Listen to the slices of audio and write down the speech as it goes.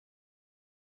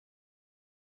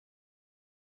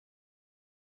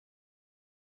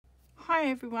Hi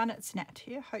everyone, it's Nat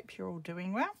here. Hope you're all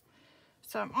doing well.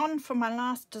 So I'm on for my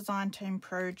last design team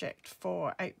project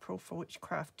for April for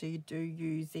Whichcraft Do You Do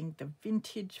using the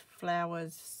Vintage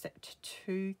Flowers Set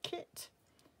 2 kit.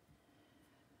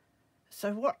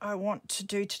 So what I want to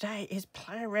do today is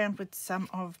play around with some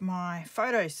of my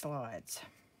photo slides.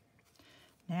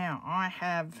 Now I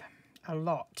have a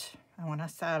lot, and when I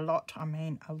say a lot, I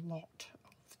mean a lot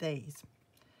of these.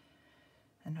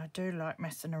 And I do like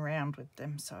messing around with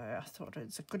them, so I thought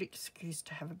it's a good excuse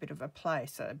to have a bit of a play.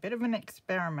 So a bit of an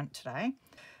experiment today.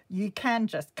 You can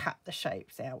just cut the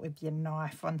shapes out with your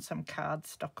knife on some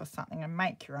cardstock or something and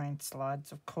make your own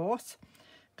slides, of course,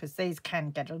 because these can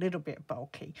get a little bit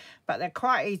bulky, but they're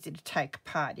quite easy to take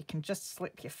apart. You can just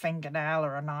slip your fingernail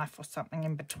or a knife or something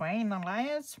in between the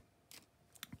layers,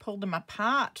 pull them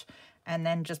apart, and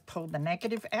then just pull the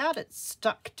negative out. It's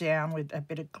stuck down with a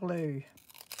bit of glue.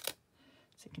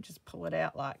 So you can just pull it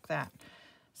out like that.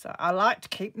 So I like to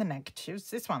keep the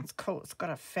negatives. This one's cool. It's got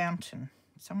a fountain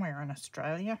somewhere in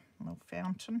Australia, a little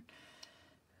fountain.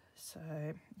 So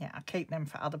yeah, I keep them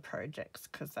for other projects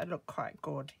because they look quite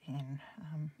good in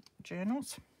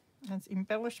journals as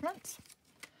embellishments.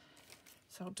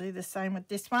 So I'll do the same with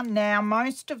this one. Now,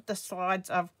 most of the slides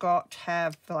I've got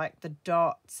have like the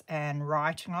dots and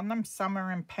writing on them. Some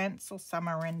are in pencil, some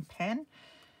are in pen.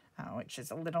 Which is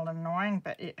a little annoying,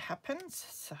 but it happens.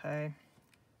 So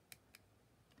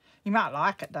you might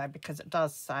like it though, because it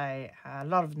does say a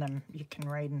lot of them you can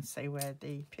read and see where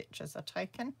the pictures are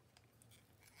taken.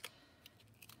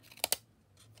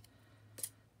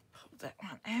 Pull that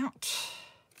one out.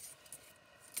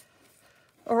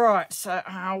 All right, so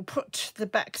I'll put the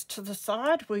backs to the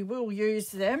side. We will use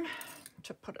them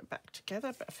to put it back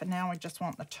together, but for now we just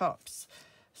want the tops.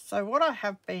 So what I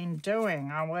have been doing,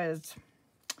 I was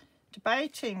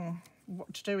debating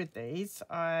what to do with these.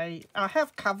 I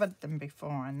have covered them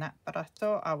before and that, but I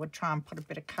thought I would try and put a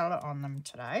bit of colour on them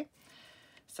today.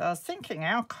 So I was thinking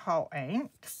alcohol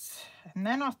inks, and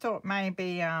then I thought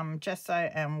maybe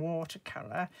gesso and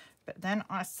watercolour, but then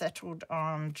I settled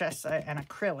on gesso and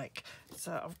acrylic.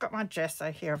 So I've got my gesso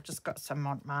here. I've just got some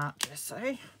Montmartre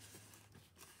gesso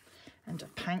and a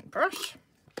paintbrush.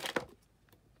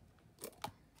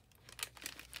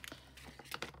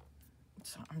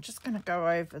 So I'm just going to go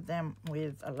over them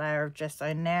with a layer of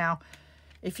gesso. Now,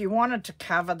 if you wanted to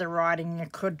cover the writing, you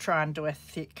could try and do a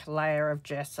thick layer of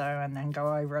gesso and then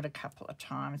go over it a couple of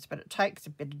times, but it takes a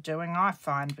bit of doing. I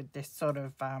find with this sort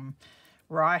of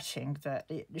writing that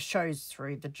it shows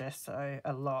through the gesso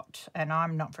a lot, and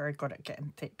I'm not very good at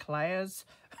getting thick layers.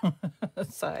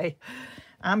 So,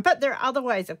 but there are other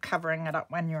ways of covering it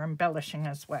up when you're embellishing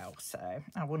as well, so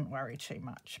I wouldn't worry too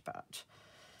much. But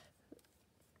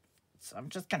so I'm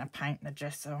just going to paint the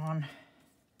gesso on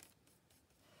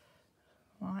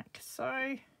like so.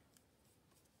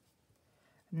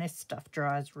 And this stuff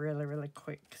dries really, really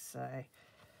quick, so it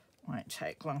won't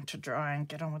take long to dry and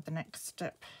get on with the next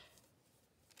step.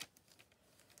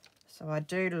 So I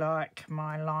do like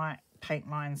my paint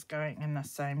lines going in the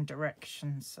same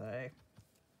direction, so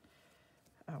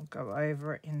I'll go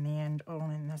over it in the end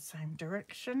all in the same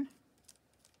direction.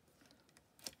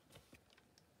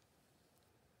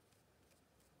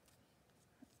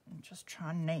 Just try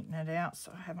and neaten it out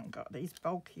so I haven't got these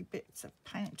bulky bits of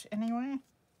paint anywhere.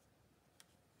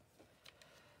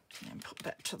 And then put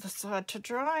that to the side to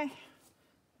dry.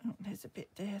 Oh, there's a bit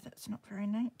there that's not very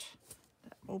neat.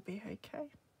 That will be okay.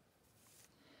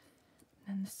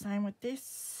 And the same with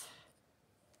this.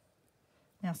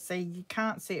 Now see, you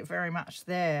can't see it very much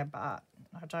there, but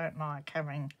I don't like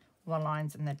having the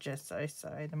lines in the gesso,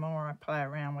 so the more I play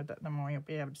around with it, the more you'll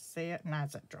be able to see it, and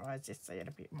as it dries you see it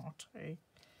a bit more too.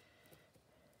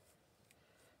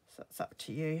 So it's up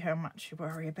to you how much you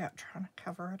worry about trying to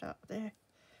cover it up there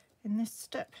in this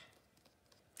step.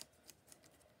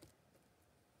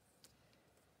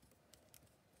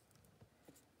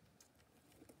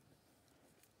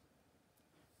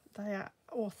 They are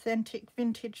authentic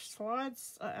vintage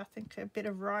slides. I think a bit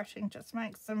of writing just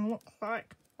makes them look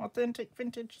like authentic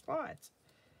vintage slides.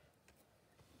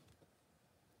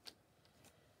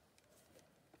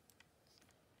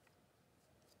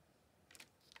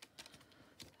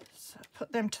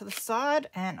 Put them to the side,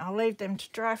 and I'll leave them to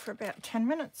dry for about 10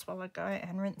 minutes while I go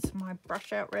and rinse my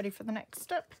brush out ready for the next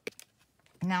step.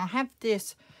 Now I have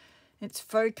this, it's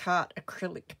Faux Art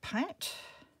acrylic paint,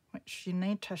 which you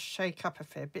need to shake up a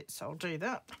fair bit, so I'll do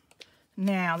that.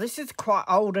 Now this is quite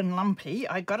old and lumpy.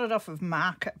 I got it off of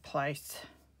Marketplace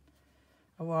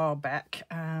a while back,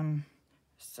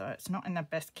 so it's not in the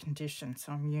best condition,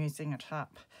 so I'm using it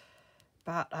up.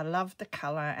 but I love the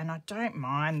colour, and I don't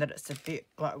mind that it's a bit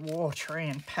like watery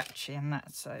and patchy and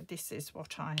that. So this is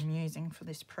what I'm using for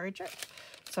this project.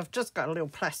 So I've just got a little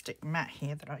plastic mat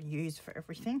here that I use for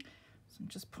everything. So I'm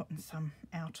just putting some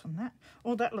out on that.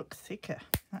 Oh, that looks thicker.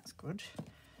 That's good.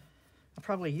 I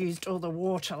probably used all the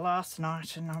water last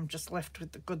night and I'm just left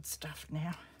with the good stuff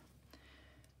now.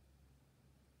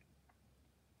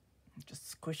 I'm just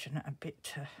squishing it a bit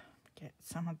to get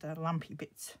some of the lumpy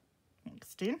bits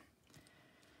mixed in.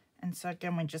 And so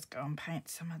again, we just go and paint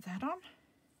some of that on.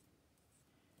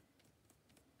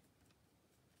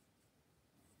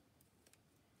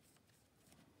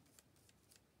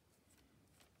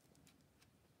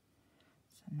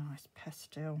 It's a nice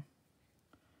pastel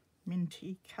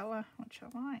minty colour, which I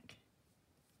like.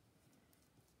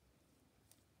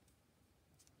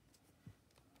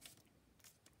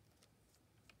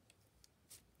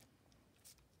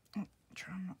 Oh,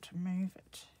 try not to move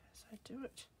it as I do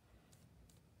it.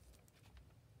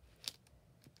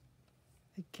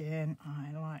 Again,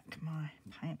 I like my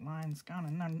paint lines going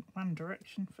in one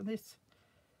direction for this.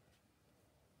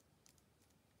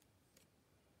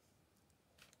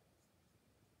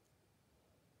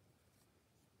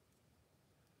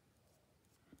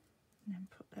 And then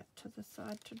put that to the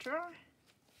side to dry.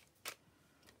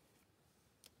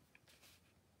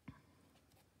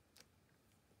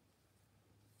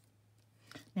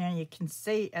 Now you can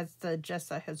see as the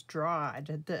gesso has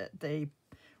dried that the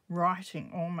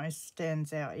writing almost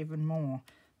stands out even more.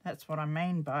 That's what I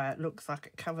mean by it looks like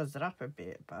it covers it up a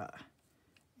bit, but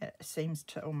it seems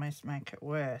to almost make it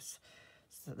worse.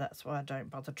 So that's why I don't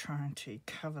bother trying to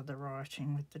cover the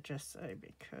writing with the gesso,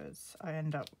 because I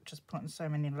end up just putting so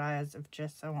many layers of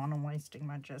gesso on and wasting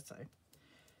my gesso.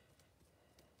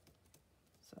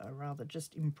 So I'd rather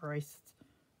just embrace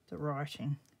the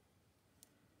writing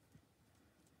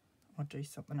or do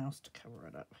something else to cover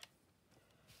it up.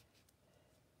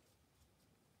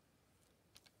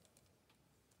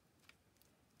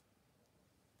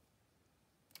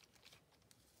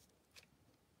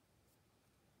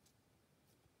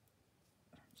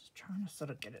 Trying to sort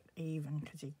of get it even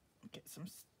because you get some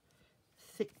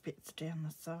thick bits down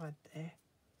the side there.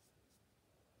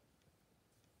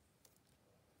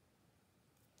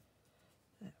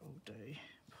 That will do.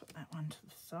 Put that one to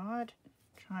the side.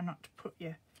 Try not to put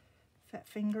your fat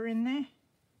finger in there.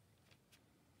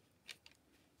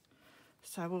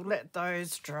 So we'll let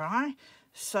those dry.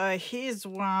 So here's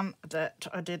one that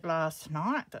I did last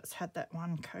night that's had that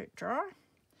one coat dry.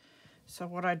 So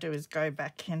what I do is go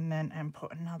back in then and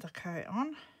put another coat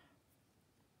on.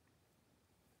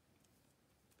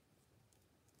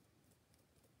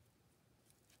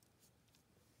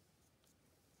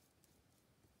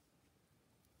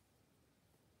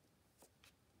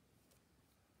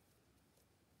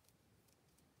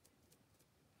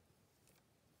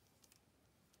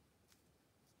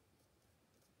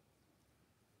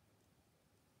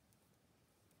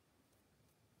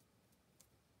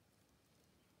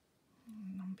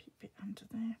 Lumpy bit under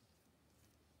there.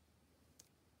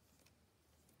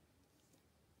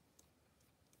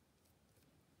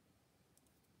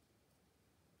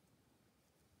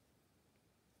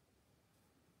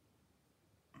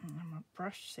 And my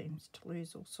brush seems to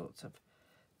lose all sorts of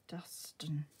dust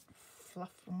and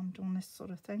fluff on doing this sort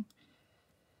of thing.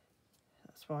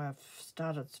 That's why I've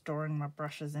started storing my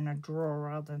brushes in a drawer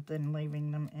rather than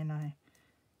leaving them in a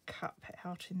cup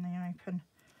out in the open.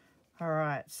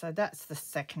 Alright, so that's the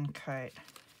second coat.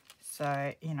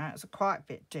 So, you know, it's quite a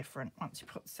bit different once you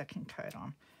put the second coat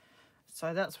on.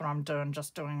 So that's what I'm doing,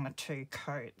 just doing the two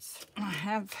coats. I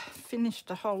have finished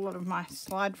a whole lot of my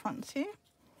slide fronts here.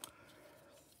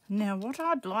 Now what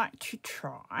I'd like to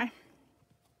try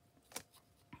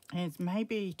is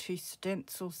maybe to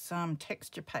stencil some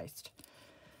texture paste,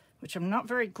 which I'm not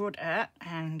very good at,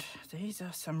 and these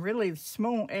are some really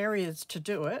small areas to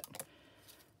do it.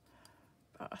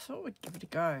 But I thought we'd give it a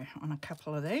go on a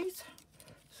couple of these.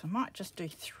 So I might just do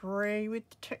 3 with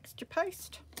the texture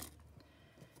paste.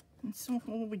 And so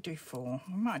what will we do 4?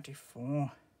 We might do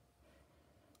 4.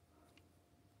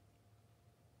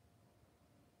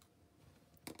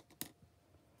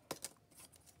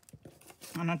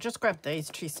 And I just grabbed these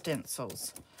 2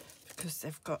 stencils because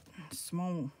they've got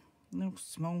little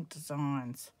small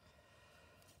designs.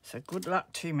 So good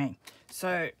luck to me.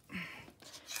 So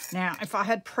now if I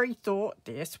had pre-thought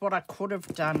this, what I could have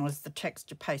done was the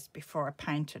texture paste before I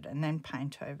painted and then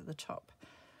paint over the top.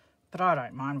 But I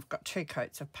don't mind, we've got 2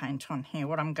 coats of paint on here.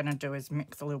 What I'm going to do is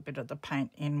mix a little bit of the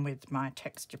paint in with my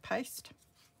texture paste,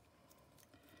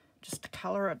 just to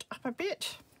colour it up a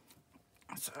bit.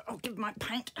 So I'll give my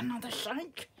paint another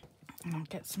shake and I'll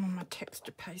get some of my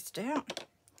texture paste out.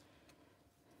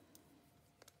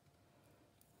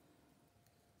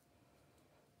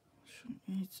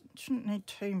 Shouldn't need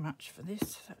too much for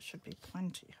this. That should be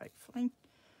plenty, hopefully.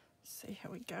 See how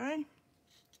we go.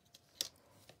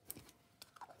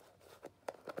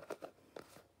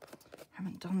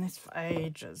 Haven't done this for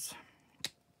ages,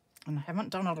 and I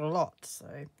haven't done it a lot,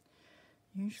 so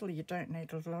usually you don't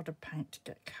need a lot of paint to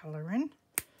get colour in.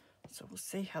 So we'll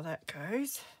see how that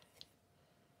goes.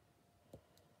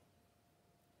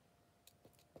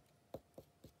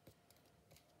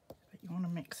 But you want to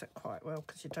mix it quite well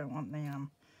because you don't want the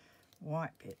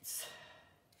white bits.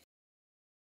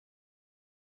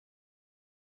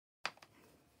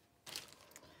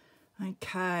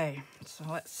 Okay, so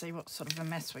let's see what sort of a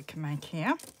mess we can make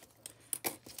here.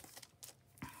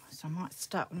 So I might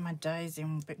start with my daisy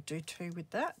and do two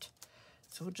with that.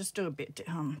 So we'll just do a bit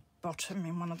down bottom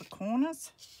in one of the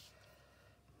corners.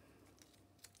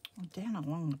 Or down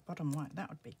along the bottom like that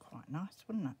would be quite nice,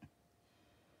 wouldn't it?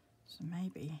 So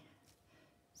maybe,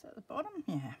 is that the bottom?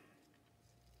 Yeah.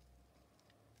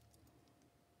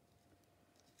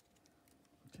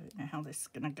 Don't know how this is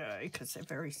going to go because they're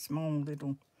very small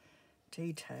little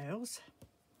details,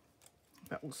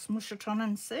 but we'll smush it on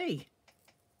and see.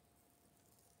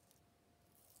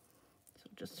 So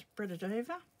just spread it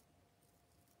over.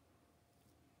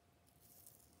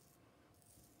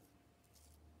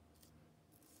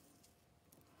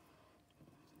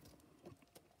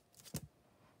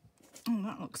 Oh,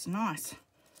 that looks nice.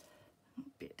 A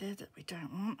bit there that we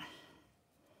don't want,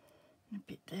 and a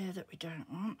bit there that we don't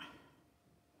want.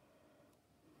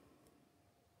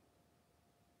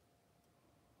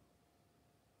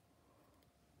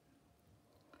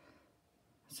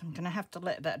 So I'm going to have to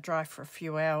let that dry for a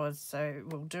few hours, so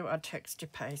we'll do our texture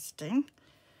pasting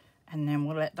and then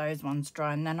we'll let those ones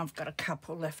dry, and then I've got a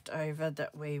couple left over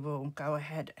that we will go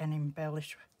ahead and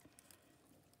embellish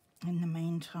in the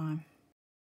meantime.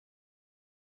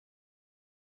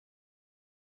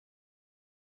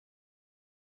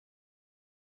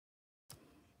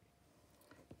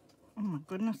 Oh my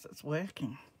goodness, it's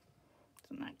working.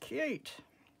 Isn't that cute?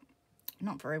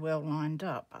 Not very well lined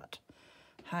up, but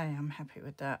hey, I'm happy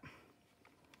with that.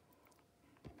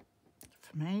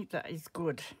 For me, that is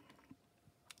good.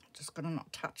 Just got to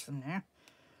not touch them now.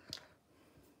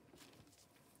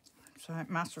 So I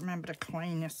must remember to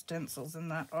clean your stencils and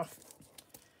that off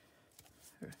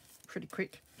pretty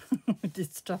quick with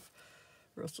this stuff,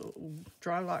 or else it will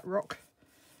dry like rock.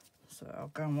 So I'll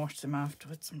go and wash them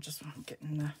afterwards. I'm just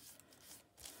getting the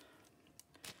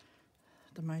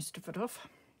most of it off.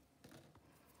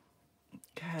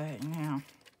 Okay, now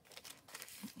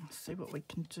let's see what we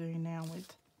can do now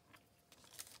with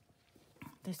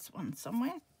this one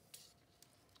somewhere.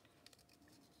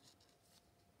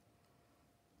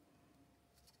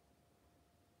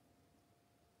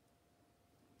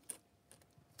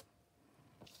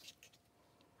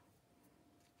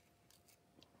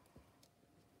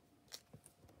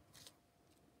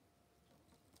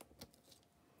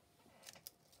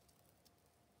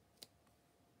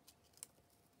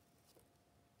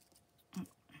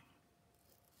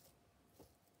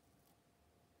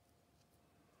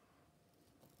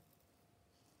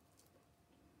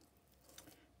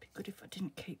 Good if I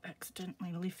didn't keep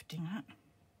accidentally lifting it.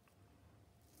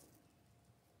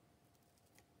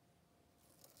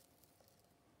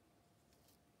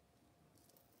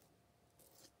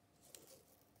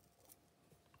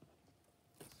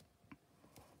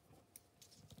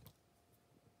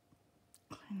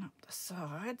 Clean up the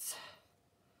sides.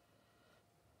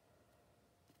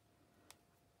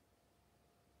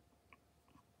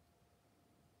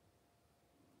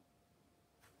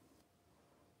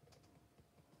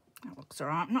 That looks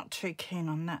alright. I'm not too keen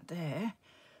on that there.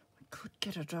 We could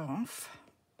get it off.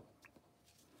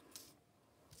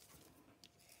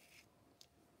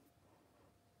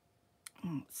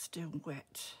 Oh, it's still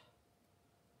wet.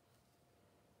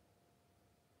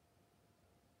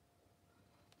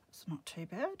 It's not too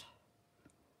bad.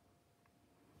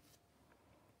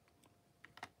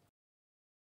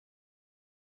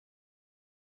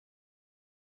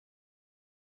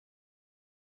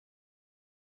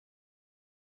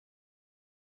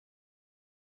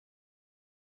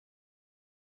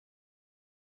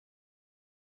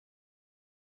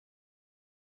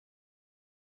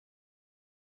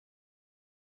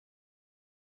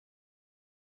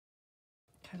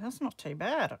 Okay, that's not too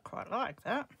bad. I quite like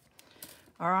that.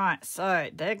 All right, so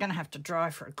they're going to have to dry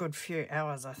for a good few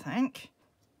hours, I think.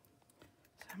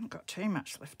 So I haven't got too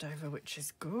much left over, which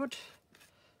is good.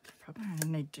 Probably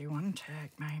only need to do one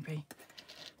tag, maybe.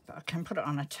 But I can put it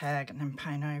on a tag and then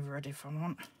paint over it if I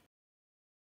want.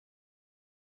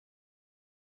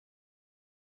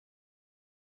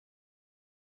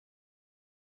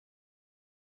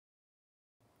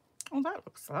 Oh, that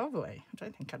looks lovely. I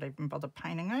don't think I'd even bother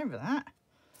painting over that.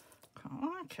 Quite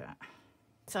like it.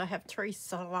 So I have 3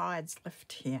 slides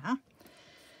left here.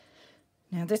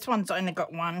 Now this one's only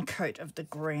got 1 coat of the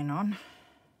green on.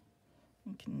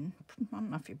 You can, I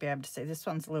don't know if you'll be able to see, this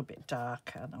one's a little bit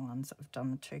darker, the ones that I've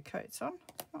done the 2 coats on.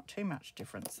 Not too much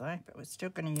difference though, but we're still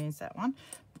going to use that one.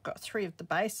 I've got 3 of the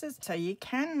bases, so you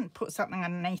can put something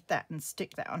underneath that and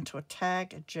stick that onto a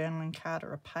tag, a journaling card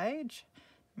or a page.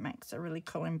 It makes a really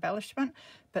cool embellishment.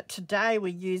 But today we're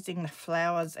using the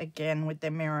flowers again with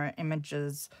their mirror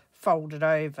images folded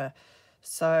over.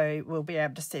 So we'll be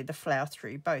able to see the flower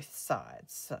through both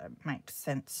sides. So it makes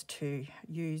sense to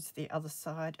use the other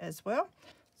side as well.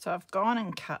 So I've gone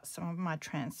and cut some of my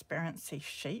transparency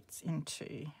sheets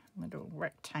into little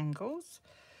rectangles.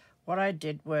 What I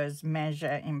did was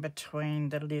measure in between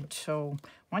the little,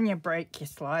 when you break your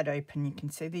slide open, you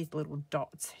can see these little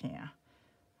dots here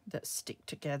that stick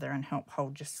together and help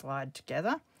hold your slide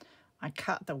together. I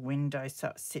cut the window so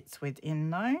it sits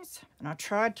within those, and I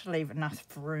tried to leave enough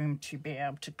room to be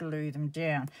able to glue them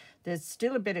down. There's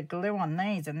still a bit of glue on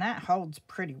these, and that holds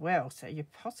pretty well, so you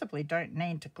possibly don't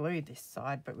need to glue this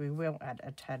side, but we will add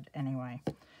a tad anyway.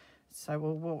 So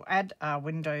we'll add our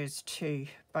windows to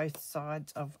both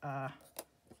sides of our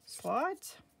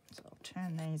slides. So I'll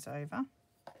turn these over.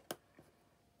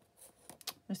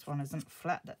 This one isn't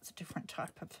flat, that's a different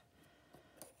type of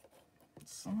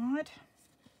slide.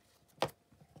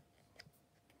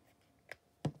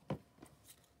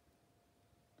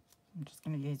 I'm just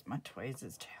going to use my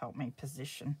tweezers to help me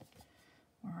position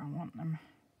where I want them.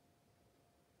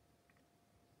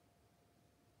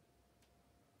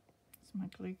 Is my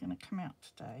glue going to come out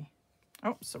today?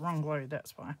 Oh, it's the wrong glue,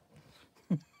 that's why.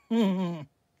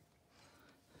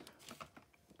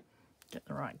 Get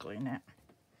the right glue now.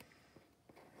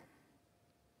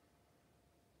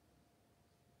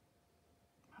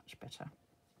 Much better.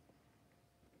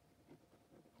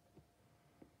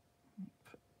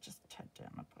 Put just a tad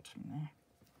down the bottom there.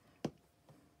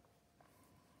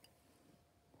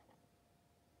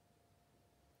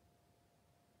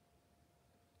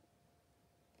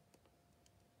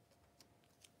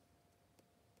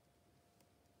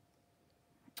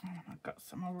 Oh, I've got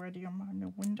some already on my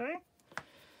new window.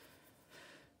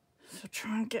 So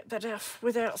try and get that off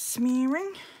without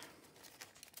smearing.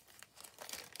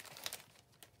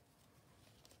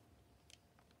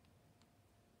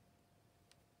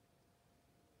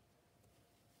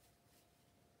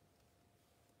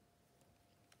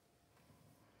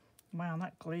 Wow,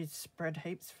 that glue's spread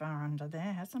heaps far under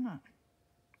there, hasn't it?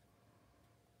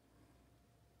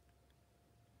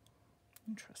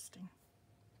 Interesting.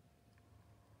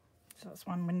 So that's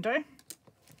one window.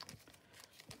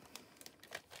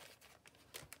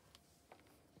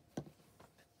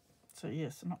 So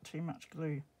yes, not too much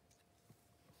glue.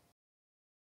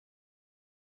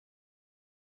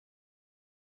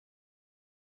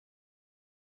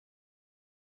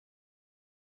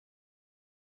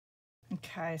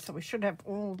 Okay, so we should have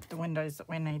all the windows that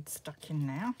we need stuck in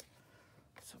now.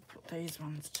 So I'll put these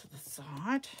ones to the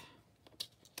side.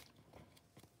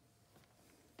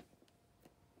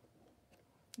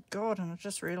 God, and I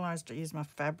just realised I used my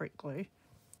fabric glue.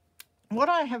 What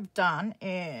I have done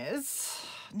is,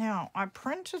 now I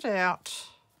printed out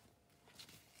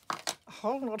a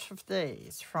whole lot of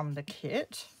these from the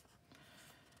kit,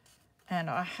 and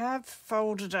I have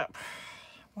folded up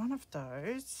one of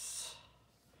those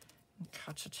and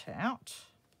cut it out.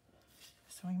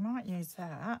 So we might use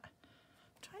that.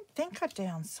 I don't think I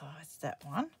downsized that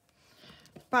one,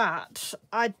 but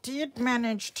I did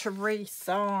manage to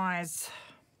resize,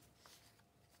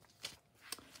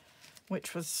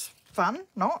 which was fun,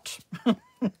 not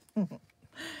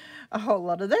a whole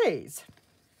lot of these.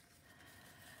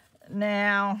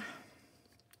 Now,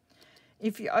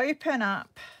 if you open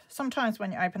up, sometimes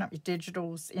when you open up your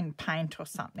digitals in Paint or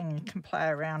something, you can play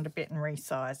around a bit and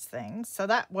resize things. So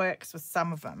that works with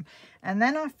some of them. And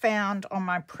then I found on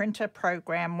my printer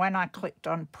program, when I clicked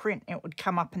on print, it would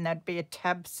come up and there'd be a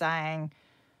tab saying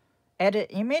edit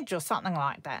image or something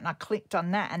like that. And I clicked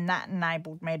on that, and that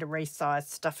enabled me to resize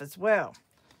stuff as well.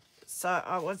 So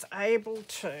I was able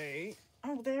to,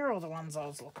 oh, they're all the ones I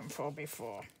was looking for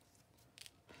before.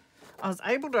 I was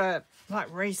able to like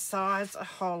resize a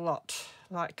whole lot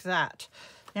like that.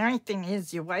 The only thing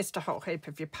is you waste a whole heap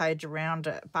of your page around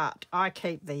it, but I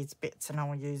keep these bits and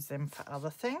I'll use them for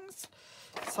other things.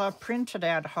 So I printed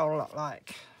out a whole lot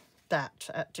like that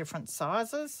at different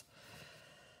sizes.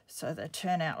 So they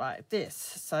turn out like this.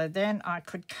 So then I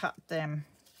could cut them,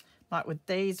 like with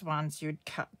these ones, you'd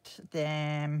cut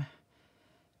them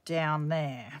down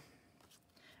there.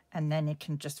 And then you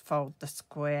can just fold the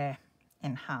square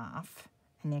in half,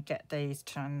 and you get these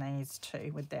two and these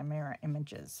two with their mirror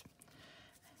images.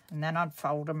 And then I'd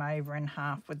fold them over in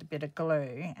half with a bit of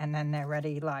glue, and then they're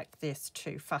ready like this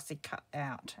to fussy cut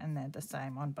out, and they're the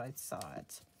same on both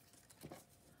sides.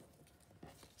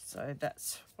 So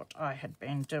that's what I had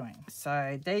been doing.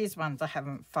 So these ones I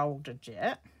haven't folded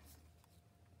yet.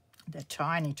 They're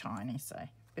tiny, tiny, so a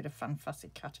bit of fun fussy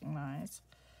cutting those.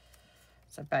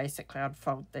 So basically I'd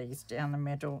fold these down the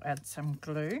middle, add some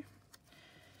glue,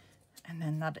 and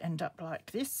then they'd end up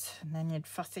like this, and then you'd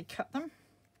fussy cut them,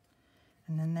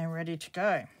 and then they're ready to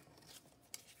go.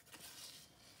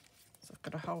 So I've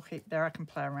got a whole heap there I can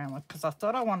play around with, because I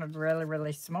thought I wanted really,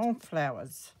 really small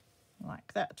flowers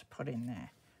like that to put in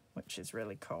there, which is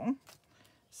really cool.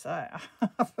 So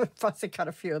I fussy cut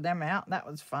a few of them out. That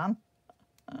was fun.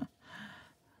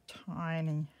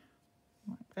 Tiny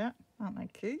like that. Aren't they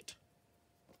cute?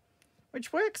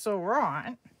 Which works all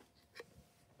right.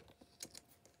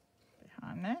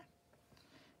 Behind there.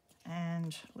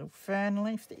 And a little fern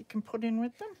leaf that you can put in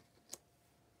with them,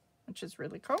 which is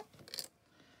really cool.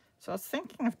 So I was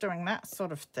thinking of doing that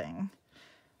sort of thing.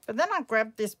 But then I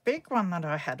grabbed this big one that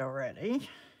I had already.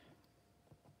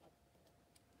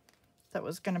 That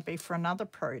was going to be for another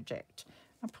project.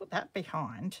 I put that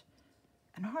behind,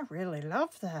 and I really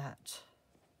love that.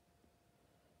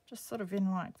 Just sort of in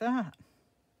like that.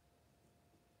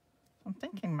 I'm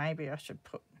thinking maybe I should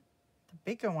put the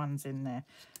bigger ones in there.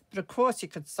 But of course you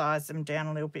could size them down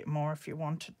a little bit more if you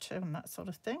wanted to and that sort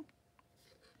of thing.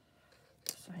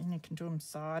 So you can do them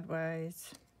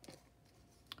sideways,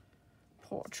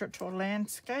 portrait or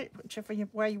landscape, whichever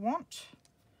way you want.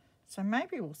 So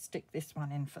maybe we'll stick this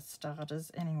one in for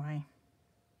starters anyway.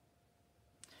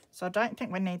 So I don't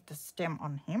think we need the stem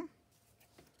on him.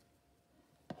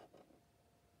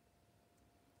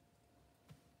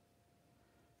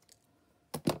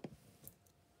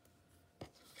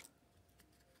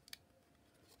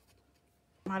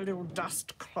 My little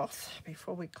dust cloth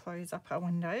before we close up our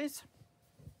windows.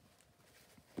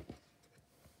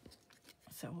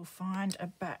 So we'll find a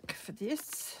back for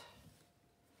this.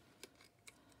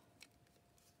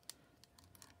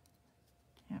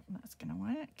 Yep, that's going to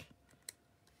work.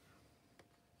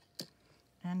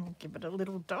 And we'll give it a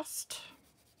little dust.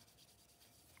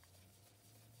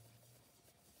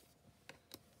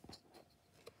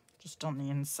 Just on the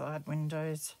inside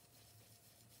windows.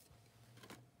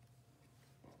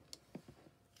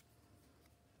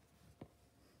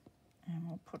 And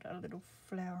we'll put a little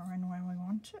flower in where we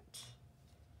want it.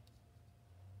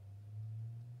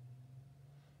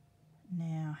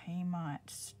 Now he might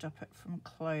stop it from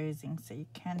closing, so you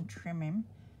can trim him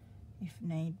if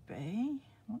need be.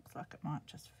 Looks like it might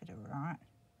just fit it right.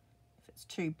 If it's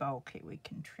too bulky, we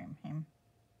can trim him.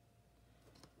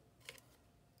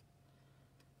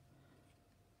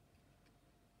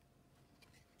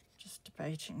 Just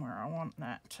debating where I want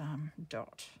that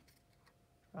dot.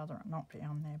 Rather it not be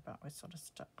on there, but we're sort of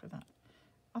stuck with it.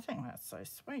 I think that's so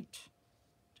sweet.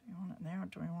 Do we want it there or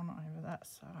do we want it over that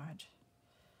side?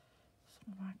 Sort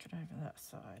of like it over that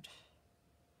side.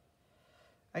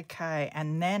 Okay,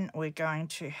 and then we're going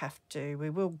to have to, we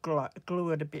will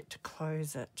glue it a bit to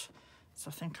close it. So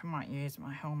I think I might use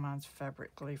my Hellmann's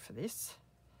fabric glue for this.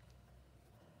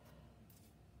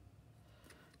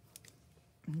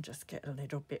 And just get a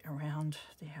little bit around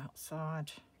the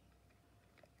outside.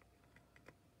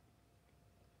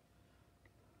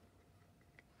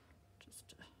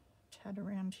 Just a tad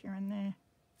around here and there.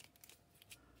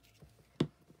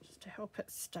 Just to help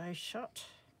it stay shut.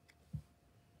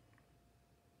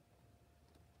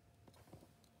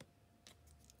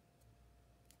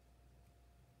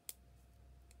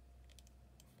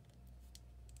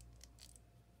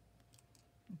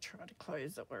 Try to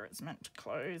close it where it's meant to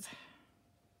close.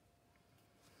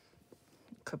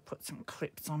 Could put some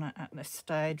clips on it at this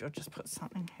stage or just put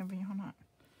something heavy on it.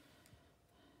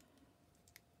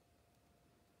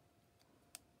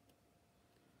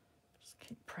 Just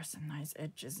keep pressing those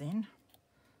edges in.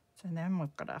 So then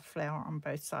we've got our flower on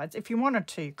both sides. If you wanted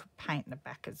to, you could paint the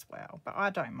back as well, but I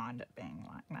don't mind it being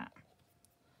like that.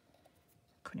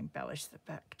 Could embellish the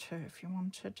back too if you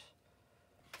wanted.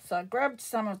 So I grabbed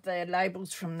some of the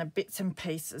labels from the Bits and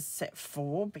Pieces set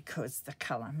 4 because the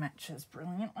colour matches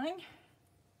brilliantly.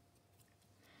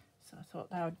 So I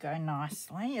thought they would go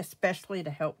nicely, especially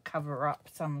to help cover up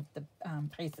some of the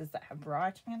pieces that have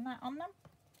writing and that on them.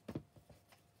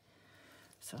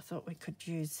 So I thought we could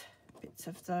use bits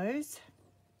of those.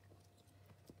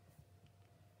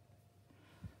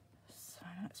 So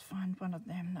let's find one of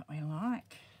them that we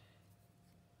like.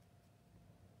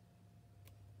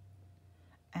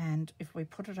 And if we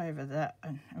put it over that,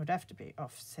 and it would have to be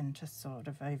off centre sort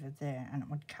of over there, and it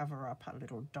would cover up a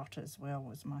little dot as well,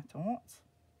 was my thoughts.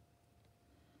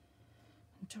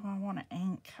 Do I want to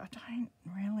ink? I don't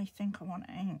really think I want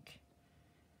to ink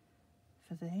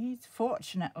for these.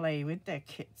 Fortunately, with their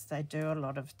kits, they do a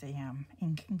lot of the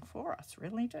inking for us,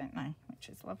 really, don't they? Which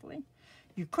is lovely.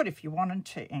 You could, if you wanted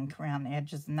to, ink around the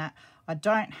edges and that. I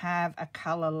don't have a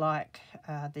colour like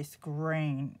this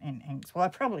green in inks. Well, I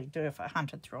probably do if I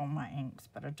hunted through all my inks,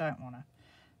 but I don't want to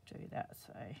do that.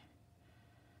 So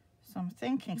I'm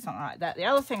thinking something like that. The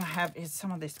other thing I have is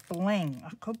some of this bling.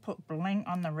 I could put bling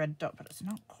on the red dot, but it's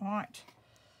not quite,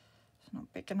 it's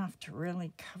not big enough to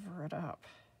really cover it up.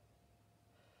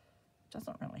 It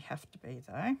doesn't really have to be,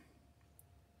 though.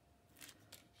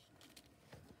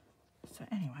 So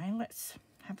anyway, let's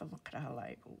have a look at our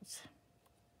labels.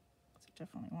 I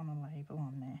definitely want a label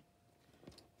on there.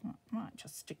 I might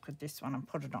just stick with this one and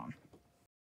put it on.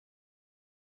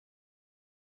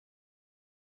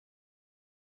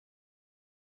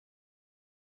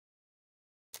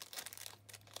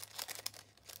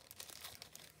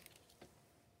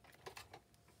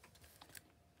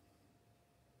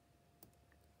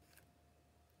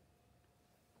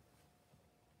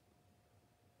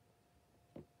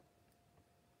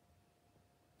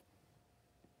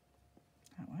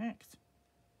 Works.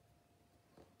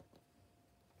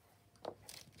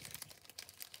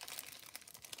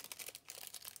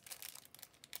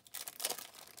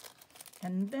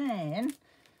 And then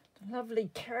the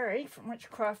lovely Carrie from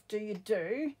Whichcraft Do You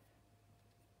Do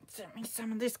sent me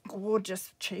some of this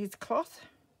gorgeous cheesecloth.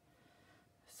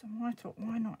 So I thought,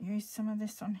 why not use some of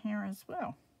this on here as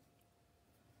well?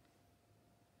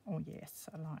 Oh yes,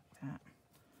 I like that.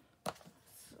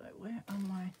 So where are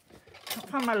my... I can't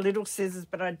find my little scissors,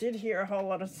 but I did hear a whole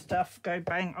lot of stuff go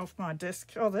bang off my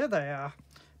desk. Oh, there they are.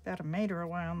 About a metre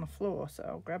away on the floor, so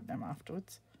I'll grab them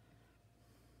afterwards.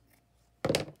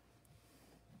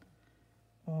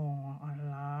 Oh, I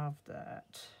love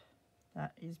that.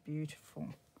 That is beautiful.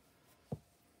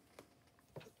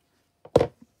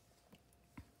 It's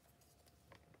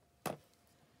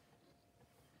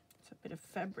a bit of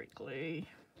fabric glue.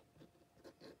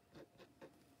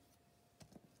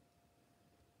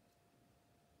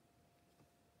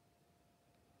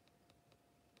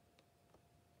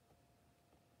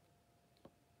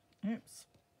 Oops,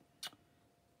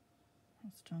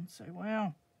 that's done so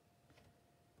well.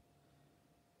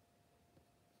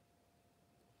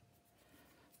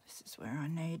 This is where I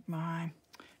need my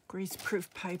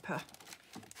grease-proof paper.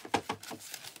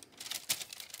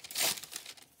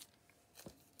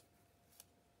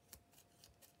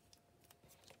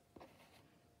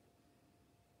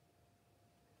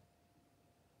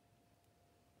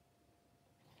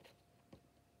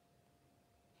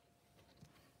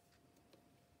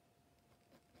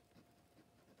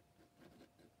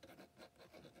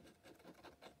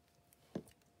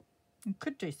 You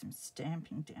could do some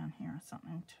stamping down here or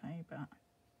something too, but I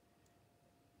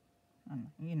don't know,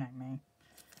 you know me,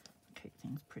 I keep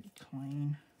things pretty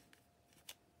clean.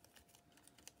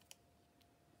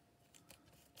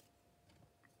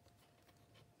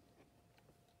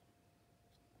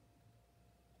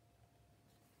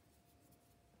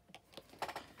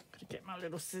 Gotta get my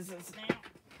little scissors now.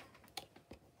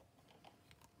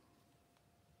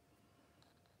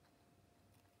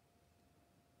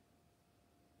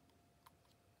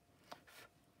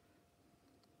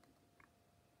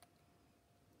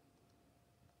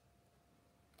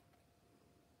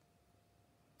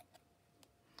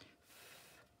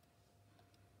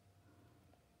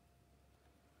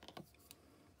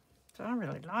 So I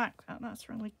really like that. That's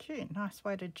really cute. Nice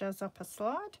way to jazz up a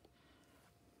slide.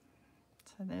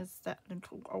 So there's that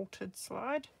little altered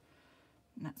slide.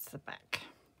 And that's the back.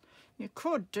 You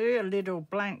could do a little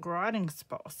blank writing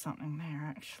spot or something there,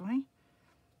 actually.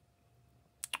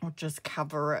 Or just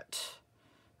cover it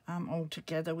all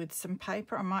together with some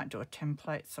paper. I might do a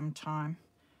template sometime.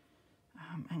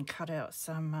 And cut out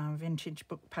some vintage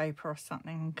book paper or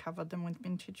something and cover them with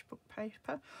vintage book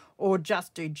paper, or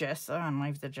just do gesso and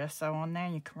leave the gesso on there.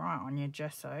 You can write on your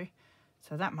gesso,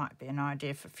 so that might be an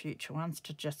idea for future ones,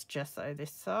 to just gesso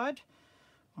this side.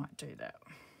 Might do that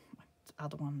with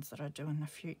other ones that I do in the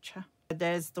future.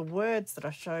 There's the words that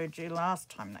I showed you last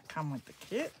time that come with the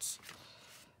kit.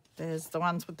 There's the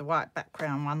ones with the white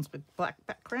background, ones with black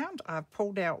background. I've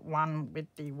pulled out one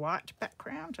with the white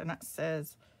background, and it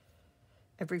says,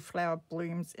 "Every flower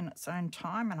blooms in its own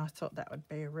time," and I thought that would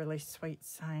be a really sweet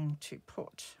saying to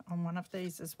put on one of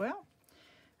these as well.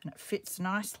 And it fits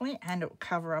nicely, and it will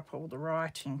cover up all the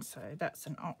writing, so that's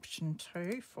an option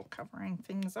too for covering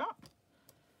things up.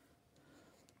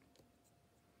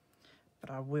 but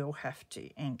I will have to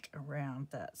ink around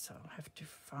that, so I'll have to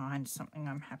find something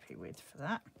I'm happy with for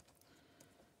that.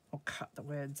 Or cut the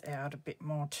words out a bit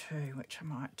more too, which I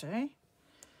might do.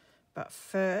 But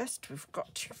first we've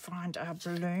got to find our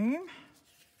bloom.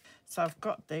 So I've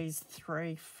got these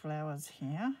 3 flowers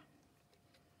here.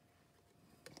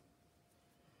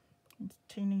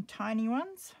 Teeny tiny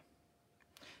ones.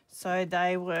 So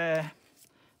they were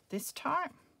this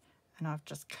type, and I've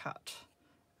just cut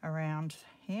around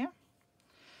here.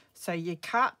 So you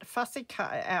fussy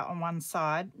cut it out on one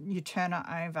side, you turn it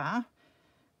over,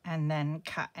 and then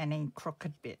cut any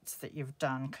crooked bits that you've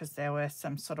done, because there were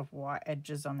some sort of white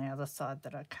edges on the other side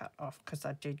that I cut off, because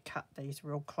I did cut these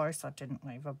real close. I didn't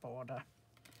leave a border.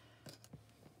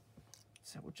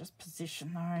 So we'll just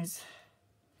position those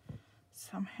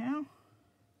somehow.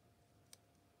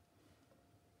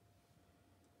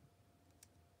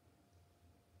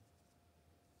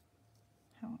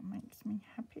 How it makes me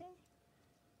happy,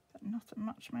 but nothing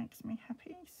much makes me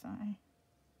happy, so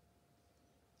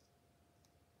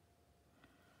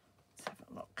let's have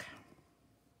a look.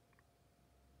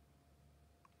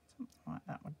 Something like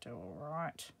that would do all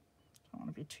right. Don't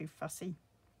want to be too fussy.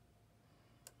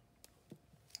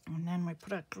 And then we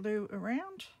put a glue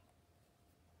around.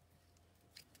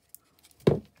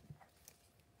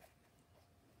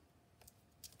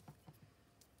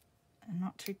 And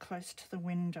not too close to the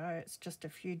window, it's just a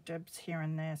few dabs here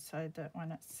and there so that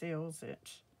when it seals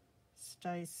it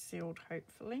stays sealed,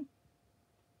 hopefully.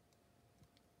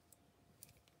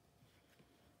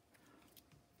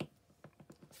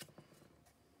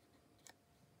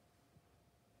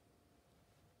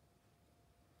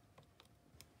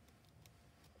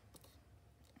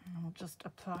 And we'll just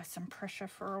apply some pressure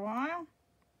for a while.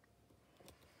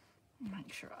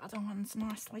 Make sure other one's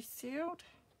nicely sealed.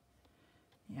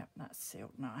 Yep, that's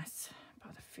sealed nice by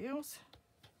the feels.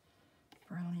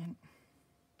 Brilliant.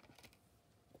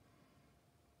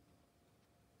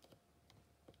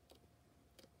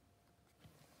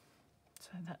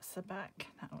 So that's the back.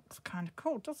 That looks kind of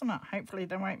cool, doesn't it? Hopefully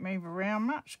they won't move around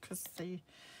much because the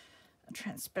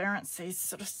transparencies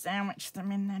sort of sandwich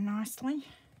them in there nicely.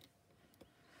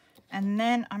 And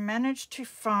then I managed to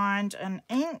find an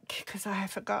ink, because I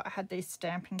forgot I had these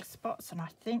stamping spots, and I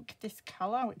think this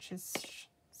colour, which is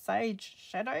Sage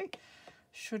Shadow,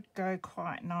 should go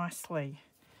quite nicely.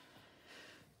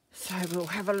 So we'll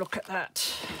have a look at that.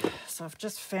 So I've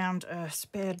just found a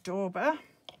spare dauber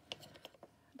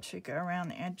to go around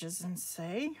the edges and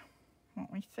see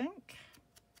what we think.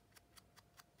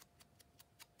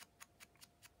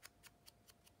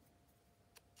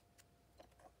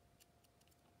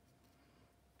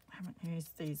 I haven't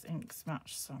used these inks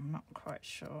much, so I'm not quite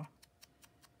sure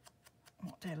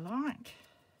what they're like.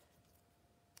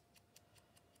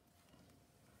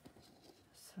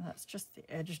 So that's just the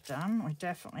edge done. We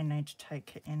definitely need to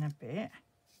take it in a bit.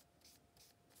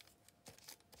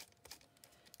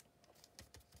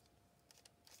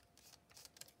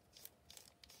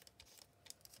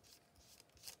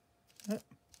 Oh,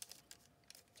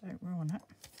 don't ruin it.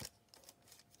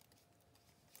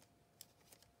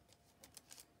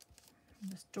 I'm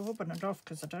just daubing it off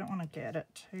because I don't want to get it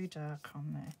too dark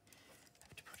on there. I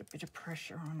have to put a bit of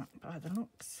pressure on it by the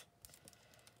looks.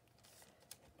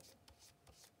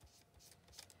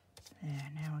 Yeah,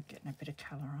 now we're getting a bit of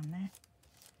colour on there.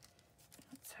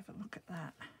 Let's have a look at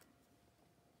that.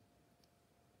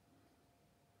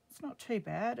 It's not too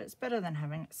bad. It's better than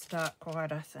having it stark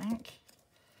white, I think.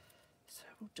 So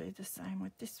we'll do the same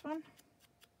with this one.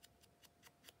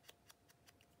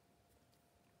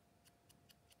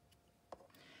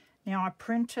 Now I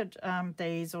printed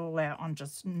these all out on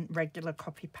just regular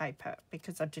copy paper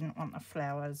because I didn't want the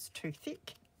flowers too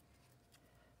thick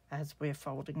as we're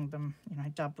folding them, you know,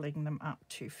 doubling them up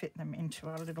to fit them into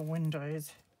our little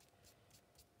windows.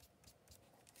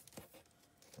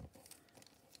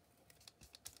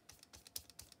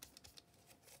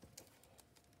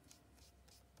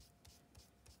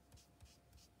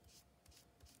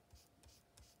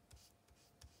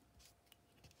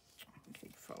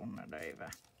 Keep folding it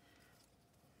over.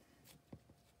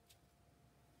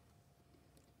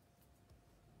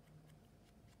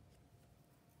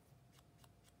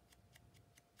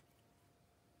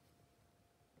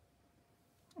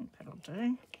 That'll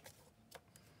do.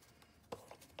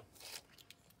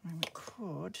 And we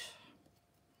could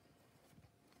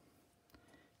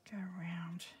go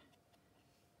around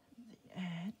the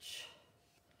edge.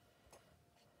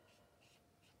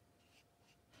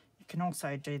 You can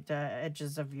also do the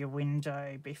edges of your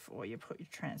window before you put your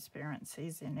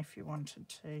transparencies in if you wanted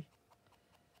to.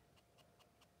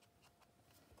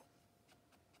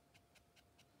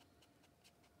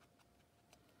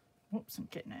 Whoops, Oops, I'm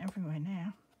getting it everywhere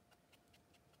now.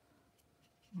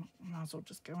 Might as well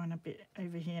just go in a bit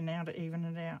over here now to even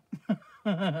it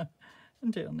out.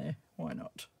 And down there, why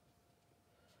not?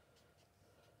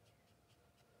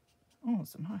 Oh,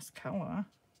 it's a nice colour.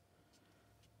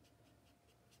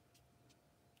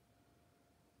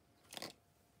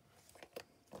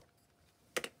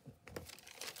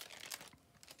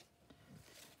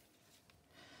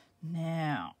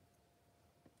 Now,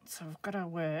 so we've got our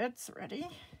words ready.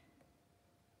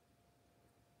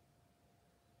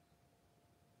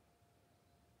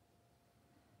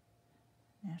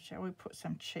 Now, shall we put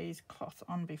some cheesecloth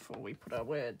on before we put our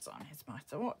words on, is my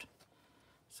thought.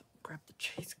 So I'll grab the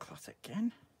cheesecloth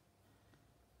again.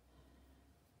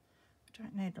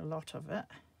 Don't need a lot of it.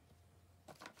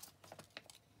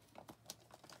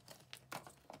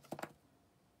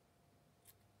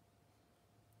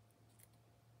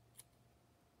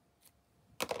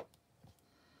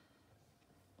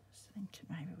 Just thinking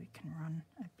maybe we can run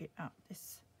a bit up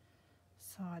this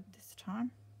side this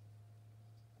time.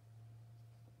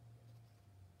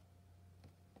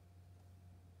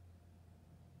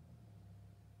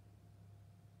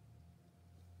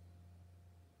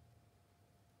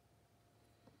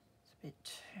 Bit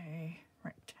too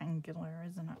rectangular,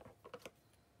 isn't it?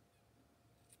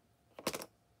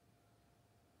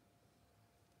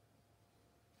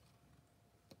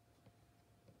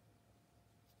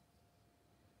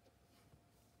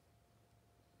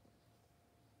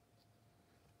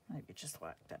 Maybe just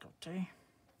like that'll do.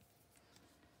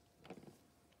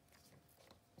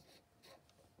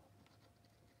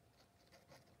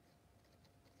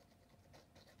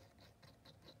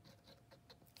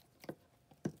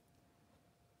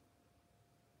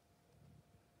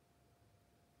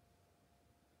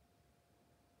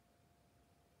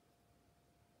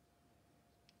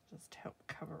 Just help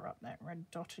cover up that red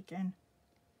dot again.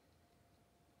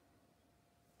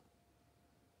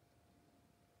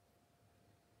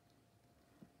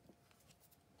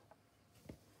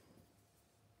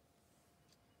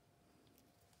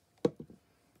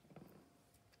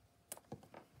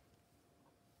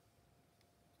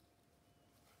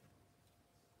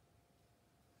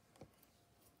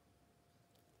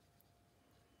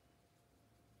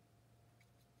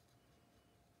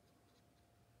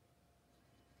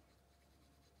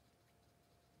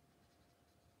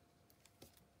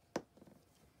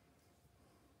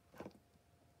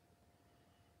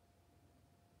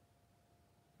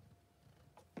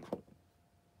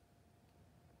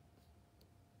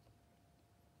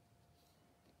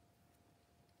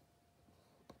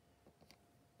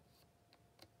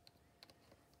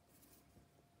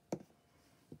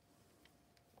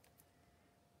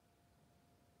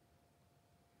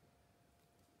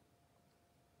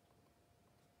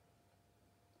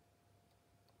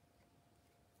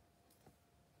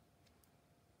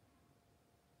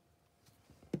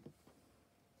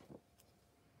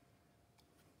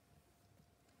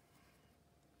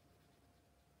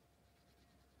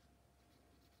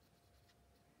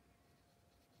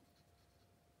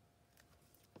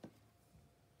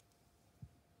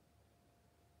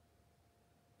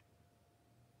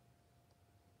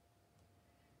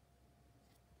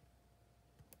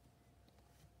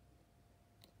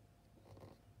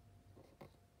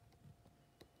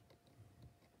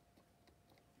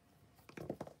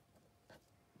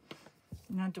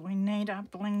 Now, do we need our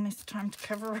bling this time to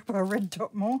cover up our red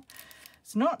dot more?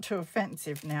 It's not too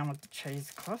offensive now with the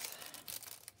cheesecloth,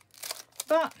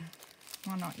 but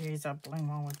why not use our bling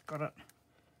while we've got it?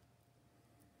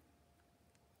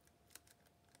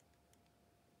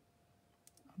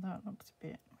 Although it looks a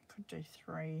bit, we could do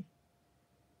 3.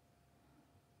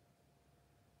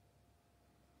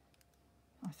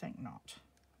 I think not.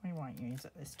 We won't use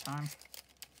it this time.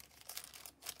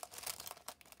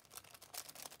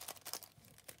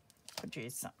 Could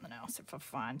use something else if I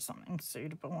find something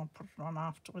suitable. I'll put it on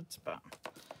afterwards, but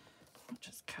I'll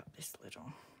just cut this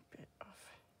little bit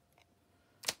off.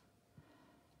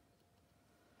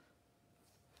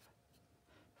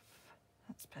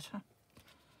 That's better.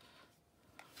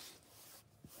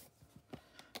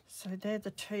 So they're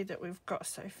the 2 that we've got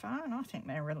so far, and I think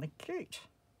they're really cute.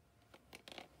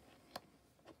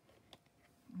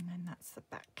 And then that's the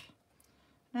back.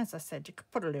 And as I said, you could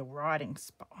put a little writing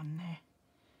spot on there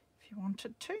if you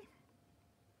wanted to.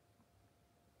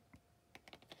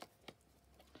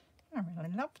 I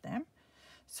really love them.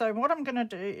 So what I'm going to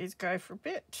do is go for a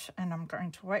bit, and I'm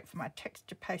going to wait for my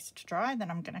texture paste to dry.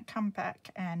 Then I'm going to come back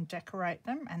and decorate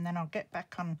them, and then I'll get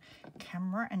back on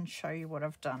camera and show you what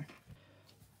I've done.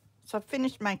 So I've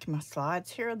finished making my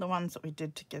slides. Here are the ones that we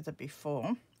did together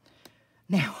before.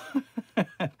 Now,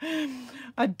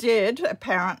 I did,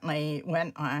 apparently,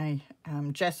 when I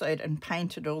gessoed and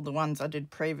painted all the ones I did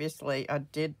previously, I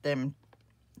did them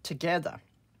together,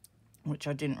 which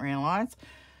I didn't realise.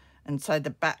 And so the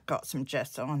back got some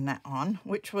gesso on that on,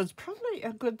 which was probably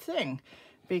a good thing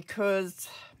because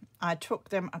I took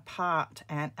them apart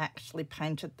and actually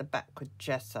painted the back with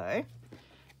gesso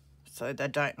so they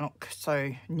don't look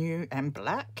so new and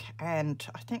black. And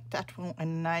I think that will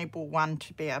enable one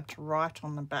to be able to write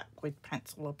on the back with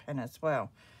pencil or pen as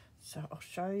well. So I'll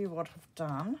show you what I've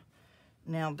done.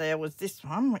 Now there was this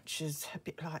one, which is a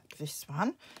bit like this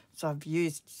one. So I've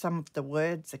used some of the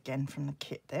words again from the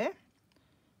kit there.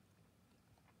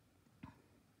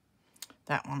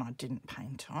 That one I didn't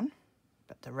paint on,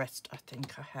 but the rest I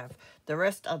think I have. The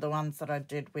rest are the ones that I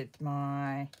did with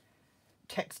my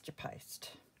texture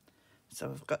paste. So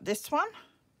we've got this one.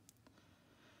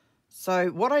 So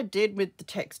what I did with the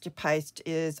texture paste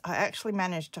is I actually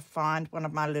managed to find one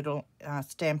of my little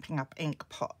Stampin' Up! Ink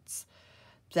pots.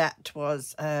 That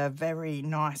was a very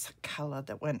nice colour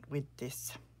that went with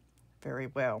this very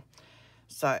well.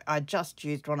 So I just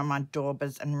used one of my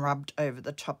daubers and rubbed over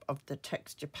the top of the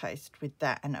texture paste with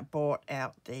that, and it brought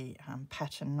out the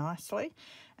pattern nicely.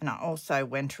 And I also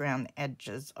went around the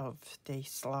edges of the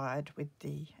slide with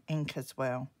the ink as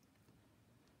well.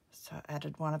 So I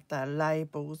added one of the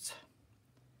labels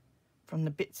from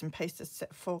the Bits and Pieces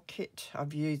Set 4 kit.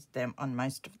 I've used them on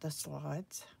most of the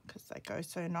slides because they go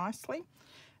so nicely.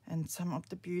 And some of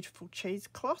the beautiful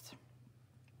cheesecloth.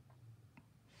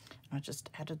 I just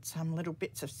added some little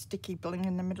bits of sticky bling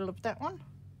in the middle of that one.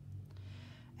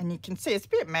 And you can see it's a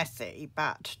bit messy,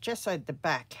 but gessoed the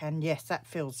back, and yes, that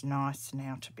feels nice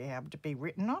now to be able to be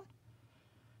written on.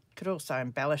 Could also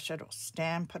embellish it or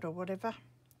stamp it or whatever.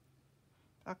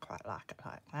 I quite like it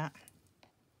like that.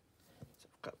 So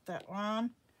I've got that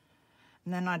one.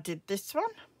 And then I did this one.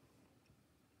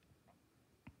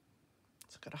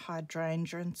 It's got a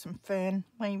hydrangea and some fern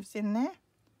leaves in there.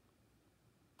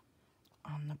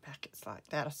 On the back it's like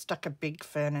that. I stuck a big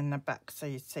fern in the back so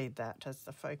you see that as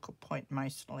the focal point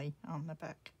mostly on the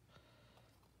back.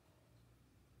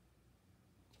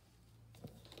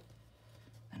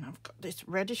 And I've got this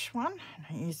reddish one, and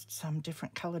I used some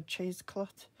different coloured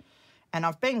cheesecloth. And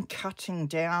I've been cutting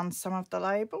down some of the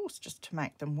labels just to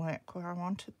make them work where I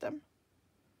wanted them.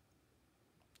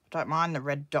 I don't mind the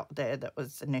red dot there that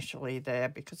was initially there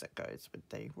because it goes with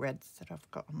the reds that I've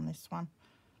got on this one.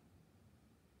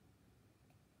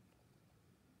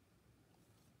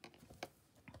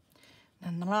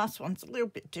 And the last one's a little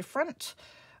bit different.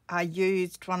 I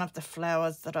used one of the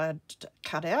flowers that I'd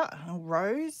cut out, a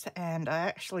rose, and I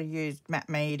actually used matte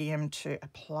medium to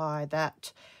apply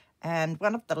that. And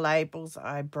one of the labels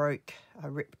I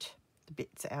ripped the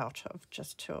bits out of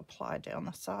just to apply down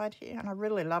the side here. And I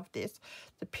really love this.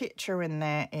 The picture in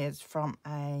there is from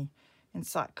a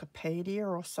encyclopedia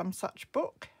or some such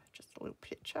book, just a little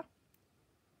picture.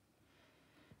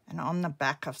 And on the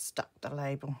back, I've stuck the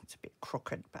label. It's a bit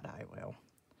crooked, but I will.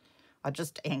 I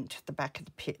just inked the back of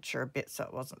the picture a bit so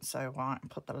it wasn't so white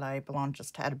and put the label on,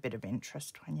 just to add a bit of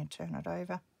interest when you turn it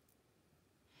over.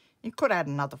 You could add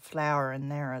another flower in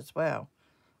there as well.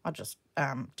 I just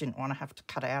didn't want to have to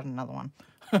cut out another one,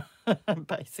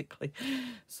 basically.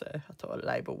 So I thought a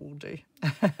label will do.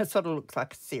 It sort of looks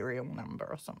like a serial number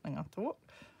or something, I thought.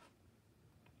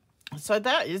 So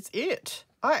that is it.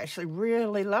 I actually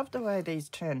really love the way these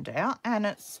turned out, and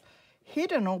it's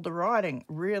hidden all the writing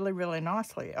really, really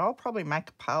nicely. I'll probably make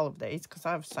a pile of these because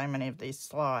I have so many of these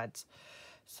slides.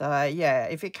 So yeah,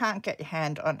 if you can't get your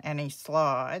hand on any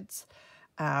slides,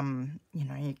 you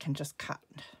know, you can just cut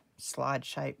slide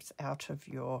shapes out of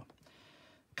your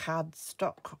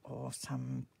cardstock or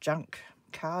some junk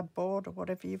cardboard or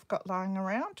whatever you've got lying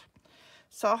around.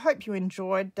 So I hope you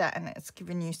enjoyed that and it's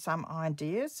given you some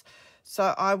ideas.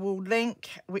 So I will link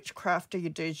Whichcraft Do You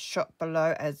Do's shop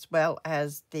below, as well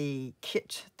as the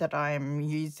kit that I am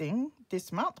using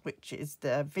this month, which is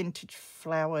the Vintage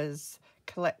Flowers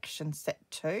Collection Set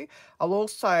 2. I'll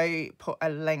also put a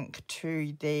link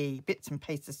to the Bits and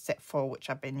Pieces Set 4, which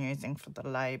I've been using for the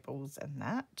labels and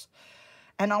that.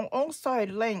 And I'll also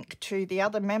link to the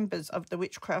other members of the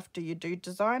Whichcraft Do You Do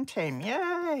design team.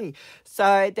 Yay!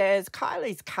 So there's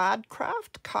Kylie's Card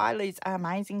Craft. Kylie's an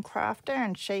amazing crafter,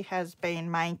 and she has been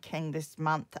making this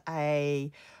month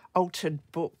a altered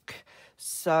book.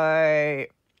 So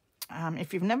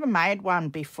if you've never made one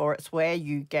before, it's where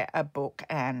you get a book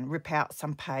and rip out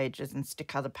some pages and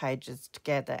stick other pages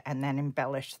together and then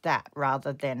embellish that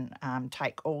rather than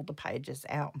take all the pages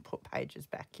out and put pages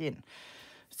back in.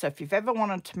 So if you've ever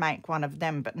wanted to make one of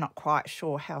them but not quite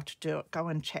sure how to do it, go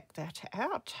and check that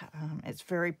out. It's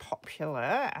very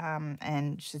popular,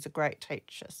 and she's a great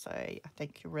teacher, so I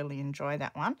think you'll really enjoy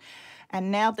that one.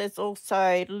 And now there's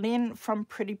also Lynn from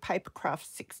Pretty Papercraft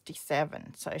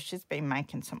 67. So she's been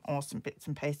making some awesome bits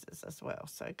and pieces as well.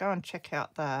 So go and check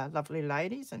out the lovely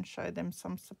ladies and show them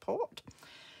some support.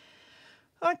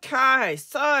 Okay,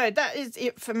 so that is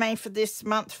it for me for this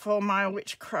month for my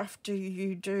Whichcraft Do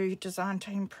You Do design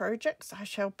team projects. I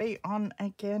shall be on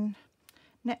again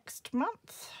next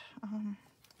month,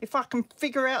 if I can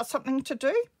figure out something to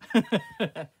do.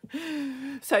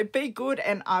 So be good,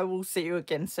 and I will see you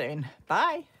again soon.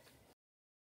 Bye.